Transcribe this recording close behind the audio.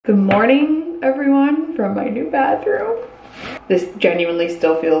Good morning, everyone, from my new bathroom. This genuinely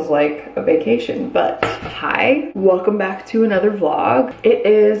still feels like a vacation, but hi. Welcome back to another vlog. It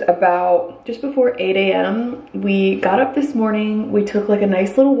is about just before 8 a.m. We got up this morning. We took like a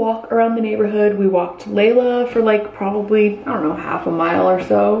nice little walk around the neighborhood. We walked Layla for like probably, I don't know, half a mile or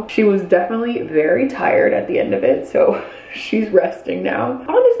so. She was definitely very tired at the end of it, so she's resting now.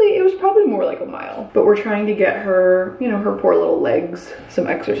 Honestly, it was probably more like a mile, but we're trying to get her, you know, her poor little legs some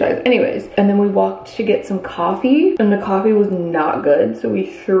exercise. Anyways, and then we walked to get some coffee, and the coffee was not good, so we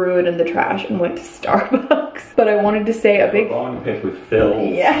threw it in the trash and went to Starbucks. But I wanted to say a big long pick with Phil.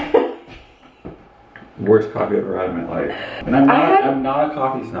 Yeah. Worst coffee I've ever had in my life. And I'm not a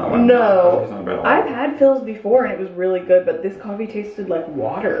coffee snob. No, I've had Phil's before and it was really good, but this coffee tasted like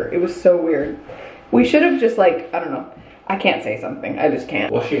water. It was so weird. We should have just like, I don't know. I can't say something. I just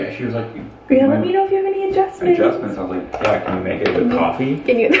can't. Well, she was like, yeah, let me know if you have any adjustments. I was like, yeah, can you make it with coffee?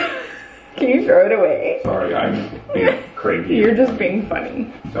 Can you throw it away? Sorry, I'm being cranky. You're just being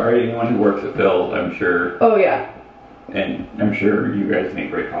funny. Sorry, anyone who works at Phil's, I'm sure. Oh yeah. And I'm sure you guys make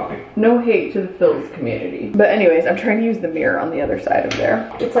great coffee. No hate to the Phil's community. But anyways, I'm trying to use the mirror on the other side of there.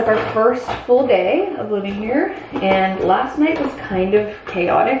 It's like our first full day of living here. And last night was kind of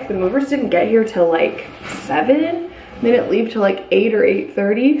chaotic. The movers didn't get here till like 7. They didn't leave till like 8 or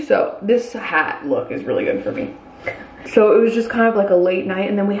 8:30. So this hat look is really good for me. So it was just kind of like a late night,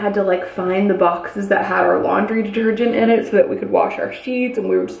 and then we had to like find the boxes that had our laundry detergent in it so that we could wash our sheets, and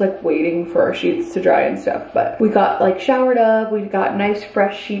we were just like waiting for our sheets to dry and stuff. But we got like showered up, we got nice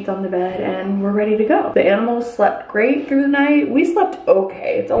fresh sheets on the bed, and we're ready to go. The animals slept great through the night. We slept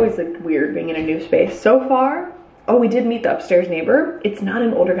okay. It's always like weird being in a new space. So far, oh, we did meet the upstairs neighbor. It's not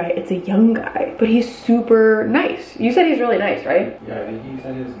an older guy, it's a young guy, but he's super nice. You said he's really nice, right? Yeah, I think he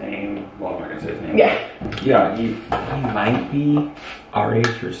said his name. Well, I'm not gonna say his name. Yeah. Yeah, he might be our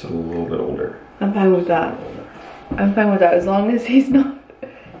age or so, a little bit older. I'm fine with that. I'm fine with that as long as he's not,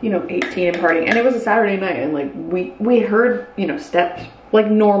 you know, 18 and partying. And it was a Saturday night, and like we heard, you know, steps, like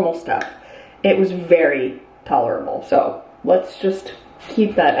normal stuff. It was very tolerable. So let's just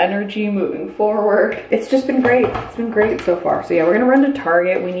keep that energy moving forward. It's just been great. It's been great so far. So yeah, we're gonna run to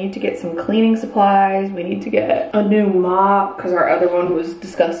Target. We need to get some cleaning supplies. We need to get a new mop because our other one was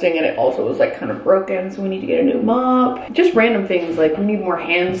disgusting and it also was like kind of broken. So we need to get a new mop. Just random things like we need more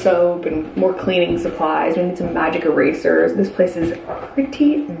hand soap and more cleaning supplies. We need some magic erasers. This place is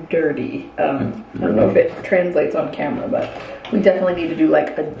pretty dirty. I don't know if it translates on camera, but we definitely need to do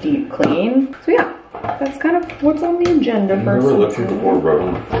like a deep clean. So yeah, that's kind of what's on the agenda for us. We're looking for wrote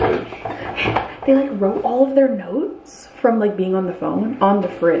on the fridge. They like wrote all of their notes from like being on the phone on the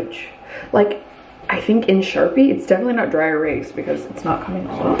fridge. Like, I think in Sharpie, it's definitely not dry erase because it's not coming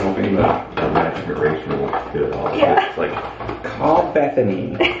off. I'm hoping that the magic eraser will get it off. Yeah. It's like, call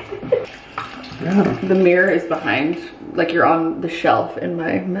Bethany. Yeah. The mirror is behind, like you're on the shelf in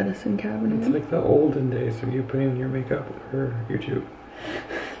my medicine cabinet. It's like the olden days of you putting your makeup or YouTube.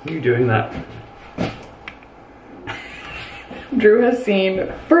 You doing that. Drew has seen,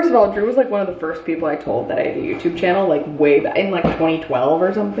 first of all, Drew was like one of the first people I told that I had a YouTube channel, like way back in like 2012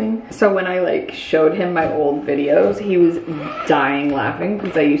 or something. So when I like showed him my old videos, he was dying laughing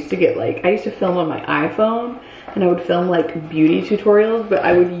because I used to film on my iPhone and I would film like beauty tutorials, but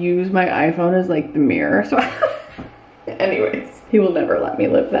I would use my iPhone as like the mirror. So anyways, he will never let me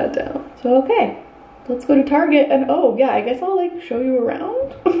live that down. So okay, let's go to Target and oh yeah, I guess I'll like show you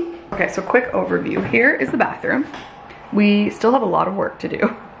around. Okay, so quick overview. Here is the bathroom. We still have a lot of work to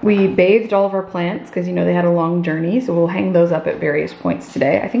do. We bathed all of our plants because, you know, they had a long journey, so we'll hang those up at various points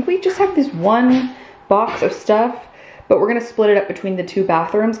today. I think we just have this one box of stuff, but we're gonna split it up between the 2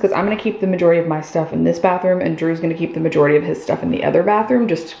 bathrooms because I'm gonna keep the majority of my stuff in this bathroom and Drew's gonna keep the majority of his stuff in the other bathroom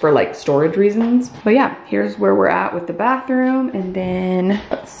just for like storage reasons. But yeah, here's where we're at with the bathroom, and then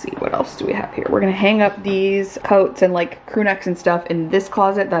let's see, what else do we have here? We're gonna hang up these coats and like crew necks and stuff in this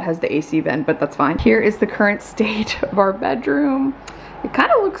closet that has the AC vent, but that's fine. Here is the current state of our bedroom. It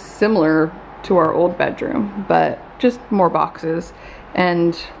kind of looks similar to our old bedroom, but just more boxes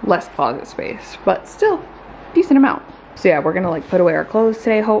and less closet space, but still decent amount. So yeah, we're gonna like put away our clothes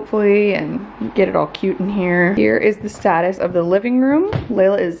today, hopefully, and get it all cute in here. Here is the status of the living room.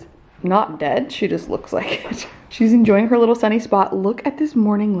 Layla is not dead, she just looks like it. She's enjoying her little sunny spot. Look at this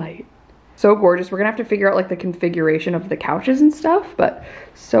morning light. So gorgeous. We're gonna have to figure out like the configuration of the couches and stuff, but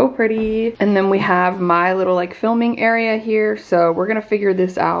so pretty. And then we have my little like filming area here. So we're gonna figure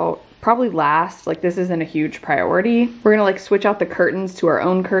this out probably last. Like this isn't a huge priority. We're gonna like switch out the curtains to our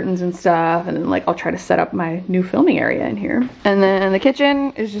own curtains and stuff, and then like I'll try to set up my new filming area in here. And then the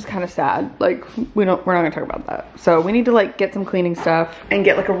kitchen is just kind of sad. Like we're not gonna talk about that. So we need to like get some cleaning stuff and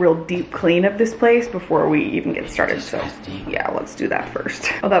get like a real deep clean of this place before we even get started. So yeah, let's do that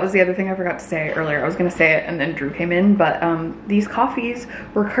first. Oh, that was the other thing I forgot to say earlier. I was gonna say it and then Drew came in, but these coffees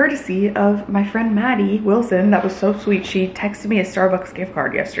were courtesy of my friend Maddie Wilson. That was so sweet. She texted me a Starbucks gift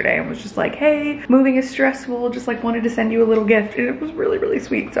card yesterday and was just like, hey, moving is stressful, just like wanted to send you a little gift. And it was really, really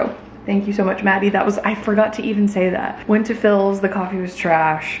sweet. So thank you so much, Maddie. That was, I forgot to even say that. Went to Phil's, the coffee was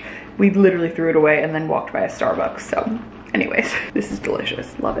trash. We literally threw it away and then walked by a Starbucks. So anyways, this is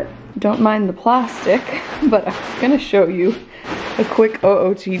delicious. Love it. Don't mind the plastic, but I was gonna show you a quick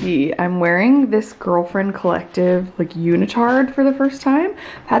OOTD. I'm wearing this Girlfriend Collective like unitard for the first time.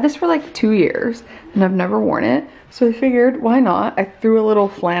 I've had this for like 2 years and I've never worn it. So I figured, why not? I threw a little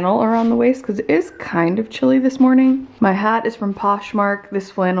flannel around the waist because it is kind of chilly this morning. My hat is from Poshmark. This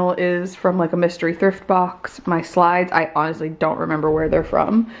flannel is from like a mystery thrift box. My slides, I honestly don't remember where they're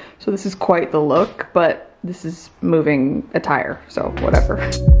from. So this is quite the look, but this is moving attire, so whatever.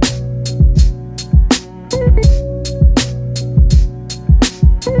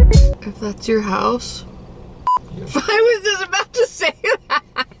 If that's your house. I was just about to say that.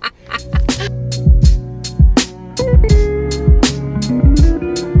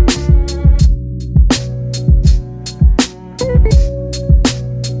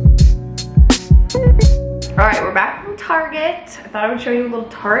 Alright, we're back from Target. I thought I would show you a little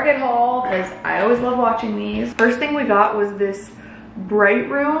Target haul because I always love watching these. First thing we got was this Bright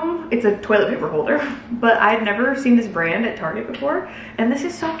Room. It's a toilet paper holder, but I'd never seen this brand at Target before, and this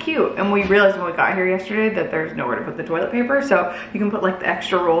is so cute. And we realized when we got here yesterday that there's nowhere to put the toilet paper, so you can put like the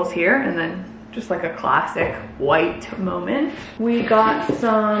extra rolls here and then just like a classic white moment. We got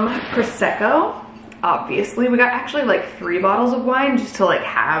some Prosecco. Obviously, we got actually like 3 bottles of wine just to like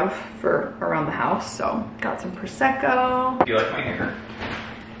have for around the house. So got some Prosecco. Do you like my hair?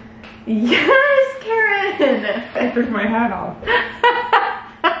 Yes, Karen. I took my hat off.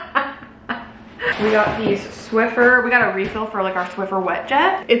 We got these Swiffer. We got a refill for like our Swiffer Wet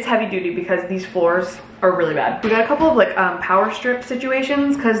Jet. It's heavy duty because these floors are really bad. We got a couple of like power strip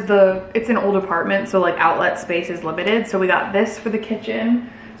situations because it's an old apartment, so like outlet space is limited. So we got this for the kitchen,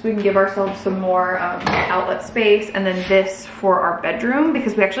 so we can give ourselves some more outlet space, and then this for our bedroom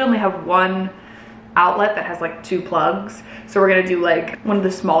because we actually only have 1 outlet that has like 2 plugs. So we're gonna do like one of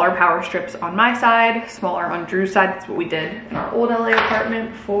the smaller power strips on my side, smaller on Drew's side. That's what we did in our old LA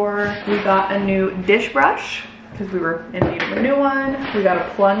apartment before. We got a new dish brush because we were in need of a new one. We got a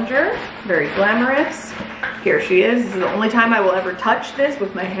plunger, very glamorous. Here she is. This is the only time I will ever touch this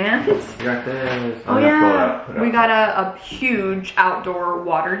with my hands. You got this. Oh yeah, we got a huge outdoor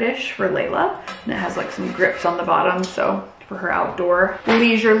water dish for Layla, and it has like some grips on the bottom, so for her outdoor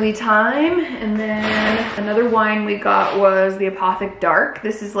leisurely time. And then another wine we got was the Apothic Dark.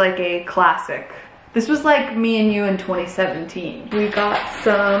 This is like a classic. This was like me and you in 2017. We got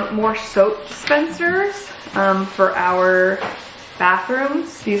some more soap dispensers for our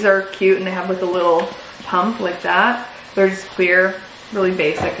bathrooms. These are cute and they have like a little pump like that. They're just clear, really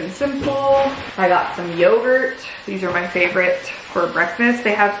basic and simple. I got some yogurt. These are my favorite for breakfast.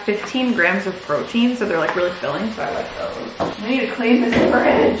 They have 15 grams of protein, so they're like really filling, so I like those. I need to clean this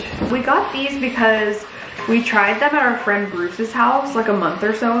fridge. We got these because we tried them at our friend Bruce's house like a month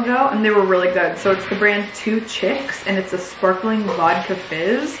or so ago, and they were really good. So it's the brand Two Chicks, and it's a sparkling vodka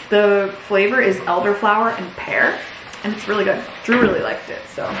fizz. The flavor is elderflower and pear, and it's really good. Drew really liked it,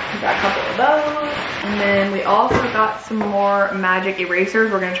 so we got a couple of those. And then we also got some more magic erasers.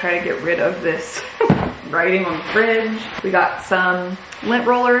 We're gonna try to get rid of this writing on the fridge. We got some lint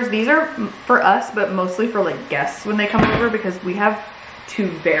rollers. These are for us, but mostly for like guests when they come over because we have 2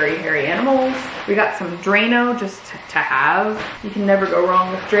 very hairy animals. We got some Drano just to have. You can never go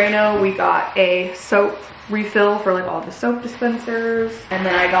wrong with Drano. We got a soap refill for like all the soap dispensers. And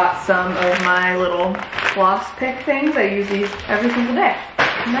then I got some of my little floss pick things. I use these every single day.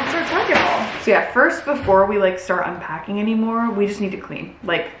 And that's our Target haul. So yeah, first before we like start unpacking anymore, we just need to clean.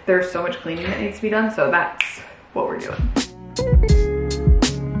 Like there's so much cleaning that needs to be done, so that's what we're doing.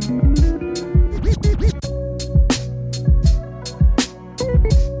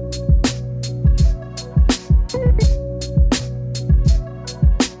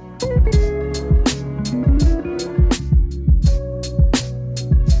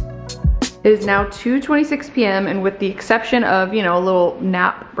 It is now 2:26 p.m. and with the exception of, you know, a little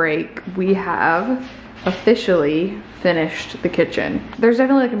nap break, we have officially finished the kitchen. There's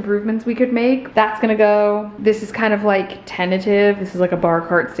definitely like improvements we could make. That's gonna go. This is kind of like tentative. This is like a bar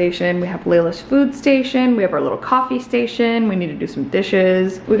cart station. We have Layla's food station. We have our little coffee station. We need to do some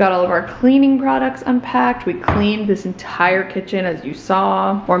dishes. We got all of our cleaning products unpacked. We cleaned this entire kitchen as you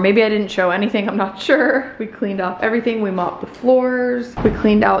saw. Or maybe I didn't show anything, I'm not sure. We cleaned off everything. We mopped the floors. We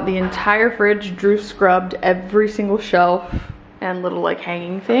cleaned out the entire fridge. Drew scrubbed every single shelf and little like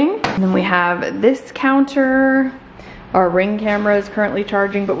hanging thing. And then we have this counter. Our Ring camera is currently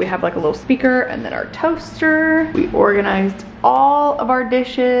charging, but we have like a little speaker, and then our toaster. We organized all of our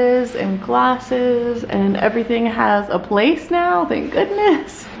dishes and glasses, and everything has a place now, thank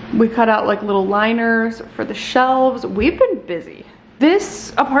goodness. We cut out like little liners for the shelves. We've been busy.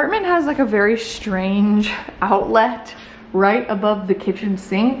 This apartment has like a very strange outlet right above the kitchen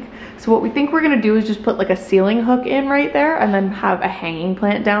sink. So what we think we're gonna do is just put like a ceiling hook in right there and then have a hanging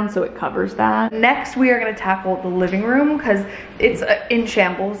plant down so it covers that. Next, we are gonna tackle the living room because it's in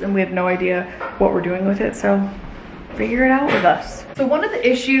shambles and we have no idea what we're doing with it. So figure it out with us. So one of the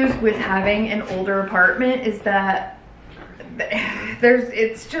issues with having an older apartment is that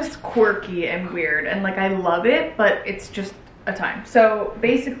it's just quirky and weird, and like I love it, but it's just a time. So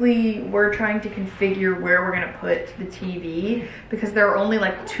basically we're trying to configure where we're gonna put the TV because there are only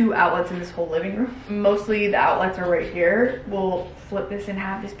like 2 outlets in this whole living room. Mostly the outlets are right here. We'll flip this and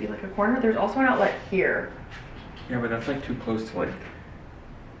have this be like a corner. There's also an outlet here. Yeah, but that's like too close to like.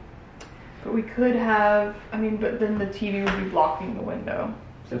 But we could have, I mean, but then the TV would be blocking the window.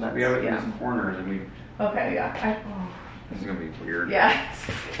 So that's, we have it in yeah. these corners and we. Okay, yeah. This is gonna be weird. Yeah,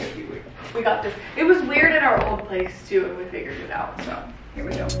 it's gonna be weird. We got this. It was weird at our old place too, and we figured it out. So here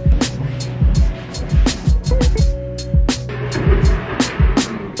we go.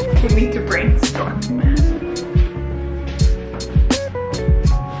 We need to brainstorm.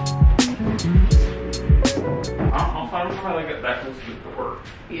 I don't know how I get that close to the door.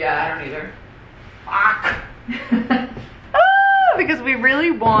 Yeah, I don't either. Fuck. Because we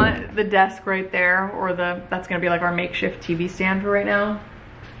really want the desk right there, or that's gonna be like our makeshift TV stand for right now.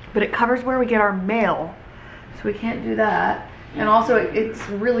 But it covers where we get our mail, so we can't do that. And also it's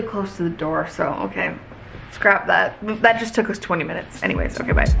really close to the door, so okay, scrap that. That just took us 20 minutes. Anyways,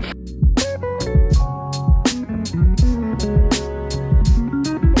 okay, bye.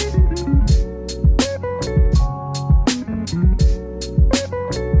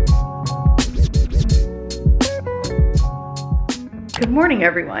 Good morning,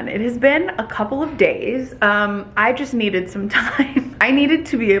 everyone. It has been a couple of days. I just needed some time. I needed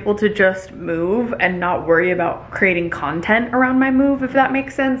to be able to just move and not worry about creating content around my move, if that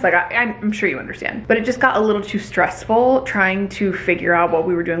makes sense. Like, I'm sure you understand. But it just got a little too stressful trying to figure out what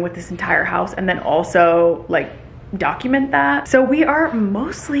we were doing with this entire house and then also, like, document that. So we are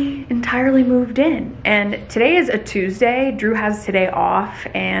mostly entirely moved in, and today is a Tuesday. Drew has today off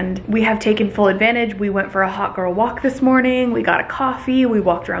and we have taken full advantage. We went for a hot girl walk this morning. We got a coffee. We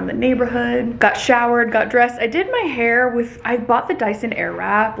walked around the neighborhood, got showered, got dressed. I did my hair with, I bought the Dyson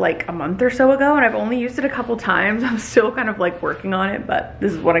Airwrap like a month or so ago and I've only used it a couple times. I'm still kind of like working on it, but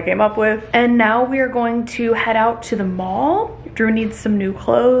this is what I came up with. And now we are going to head out to the mall. Drew needs some new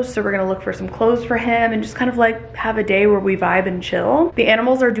clothes, so we're gonna look for some clothes for him and just kind of like have a day where we vibe and chill. The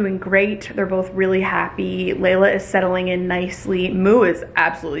animals are doing great. They're both really happy. Layla is settling in nicely. Moo is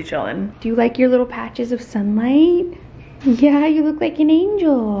absolutely chilling. Do you like your little patches of sunlight? Yeah, you look like an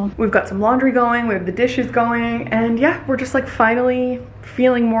angel. We've got some laundry going, we have the dishes going, and yeah, we're just like finally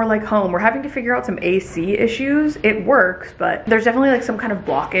feeling more like home. We're having to figure out some AC issues. It works, but there's definitely like some kind of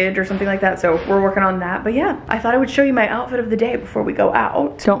blockage or something like that, so we're working on that. But yeah, I thought I would show you my outfit of the day before we go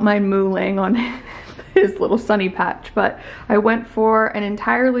out. Don't mind Moo laying on his little sunny patch, but I went for an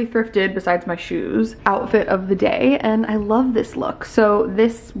entirely thrifted, besides my shoes, outfit of the day, and I love this look. So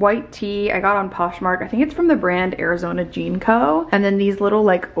this white tee I got on Poshmark. I think it's from the brand Arizona Jean Co. And then these little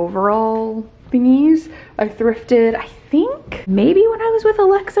like overall thingies I thrifted, I think maybe when I was with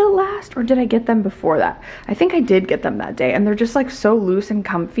Alexa last, or did I get them before that? I think I did get them that day, and they're just like so loose and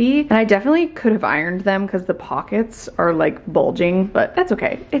comfy, and I definitely could have ironed them because the pockets are like bulging, but that's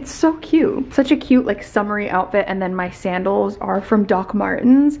okay. It's so cute. Such a cute like summery outfit. And then my sandals are from Doc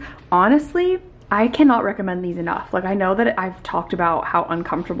Martens. Honestly, I cannot recommend these enough. Like, I know that I've talked about how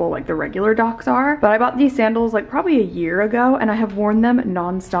uncomfortable like the regular Docs are, but I bought these sandals like probably a year ago and I have worn them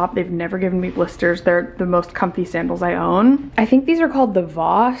nonstop. They've never given me blisters. They're the most comfy sandals I own. I think these are called the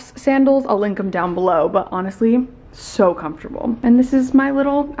Voss sandals. I'll link them down below, but honestly, so comfortable. And this is my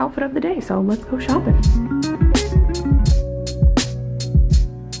little outfit of the day, so let's go shopping.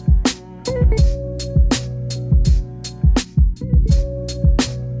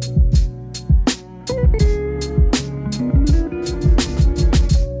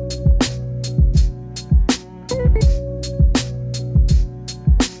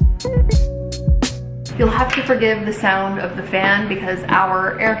 You'll have to forgive the sound of the fan because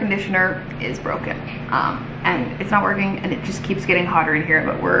our air conditioner is broken. And it's not working and it just keeps getting hotter in here,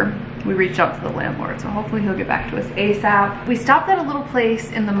 but we reached out to the landlord, so hopefully he'll get back to us ASAP. We stopped at a little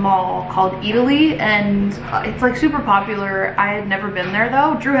place in the mall called Eataly, and it's like super popular. I had never been there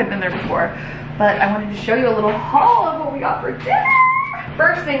though. Drew had been there before, but I wanted to show you a little haul of what we got for dinner.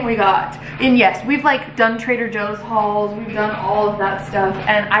 First thing we got, and yes, we've like done Trader Joe's hauls, we've done all of that stuff,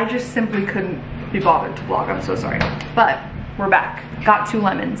 and I just simply couldn't be bothered to vlog, I'm so sorry. But we're back. Got 2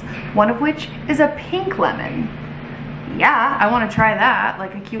 lemons, one of which is a pink lemon. Yeah, I want to try that,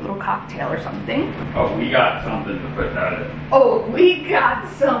 like a cute little cocktail or something. Oh, we got something to put that in. Oh, we got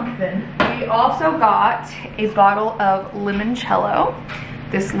something. We also got a bottle of limoncello.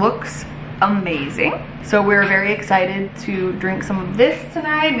 This looks amazing. So we're very excited to drink some of this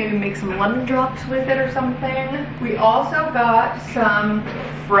tonight, maybe make some lemon drops with it or something. We also got some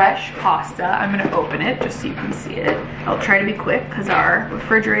fresh pasta. I'm gonna open it just so you can see it. I'll try to be quick because our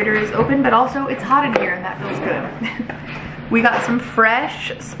refrigerator is open, but also it's hot in here and that feels good. We got some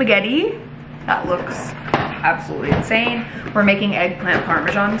fresh spaghetti. That looks absolutely insane. We're making eggplant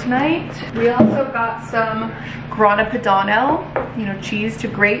parmesan tonight. We also got some grana padano, you know, cheese to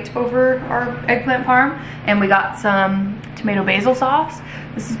grate over our eggplant parm. And we got some tomato basil sauce.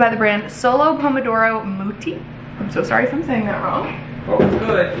 This is by the brand Solo Pomodoro Muti. I'm so sorry if I'm saying that wrong. Oh, it's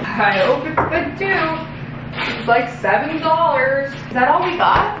good. I hope it's good too. It's like $7. Is that all we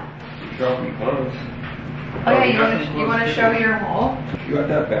got? You dropped me close. Oh yeah, you wanna show your haul? You got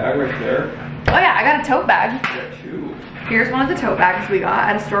that bag right there? Oh yeah, I got a tote bag. You got 2. Here's one of the tote bags we got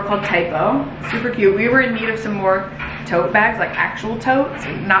at a store called Typo. Super cute. We were in need of some more tote bags, like actual totes,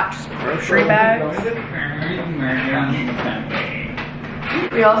 not just grocery bags.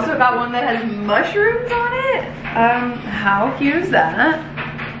 We also got one that has mushrooms on it. How cute is that?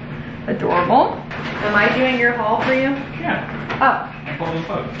 Adorable. Am I doing your haul for you? Yeah. Oh. I pulled them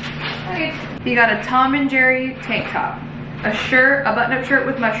close. Okay. You got a Tom and Jerry tank top, a shirt, a button-up shirt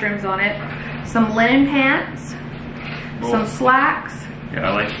with mushrooms on it, some linen pants, some slacks.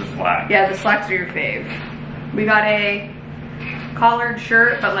 Yeah, I like the slacks. Yeah, the slacks are your fave. We got a collared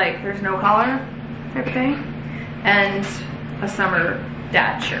shirt, but like there's no collar type of thing, and a summer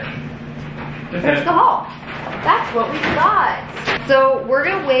dad shirt. There's the haul. That's what we got. So we're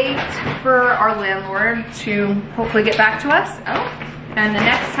gonna wait for our landlord to hopefully get back to us. Oh. And the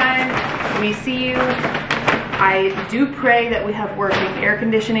next time we see you, I do pray that we have working air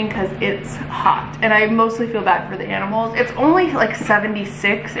conditioning because it's hot. And I mostly feel bad for the animals. It's only like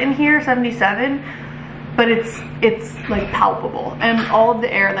 76 in here, 77, but it's like palpable. And all of the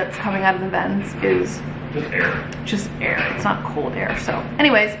air that's coming out of the vents is just air. It's not cold air. So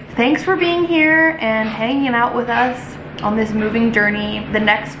anyways, thanks for being here and hanging out with us on this moving journey. The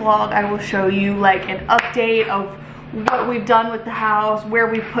next vlog I will show you like an update of what we've done with the house, where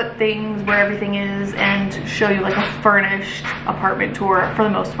we put things, where everything is, and show you like a furnished apartment tour for the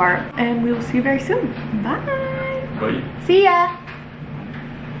most part. And we will see you very soon. Bye. Bye. See ya.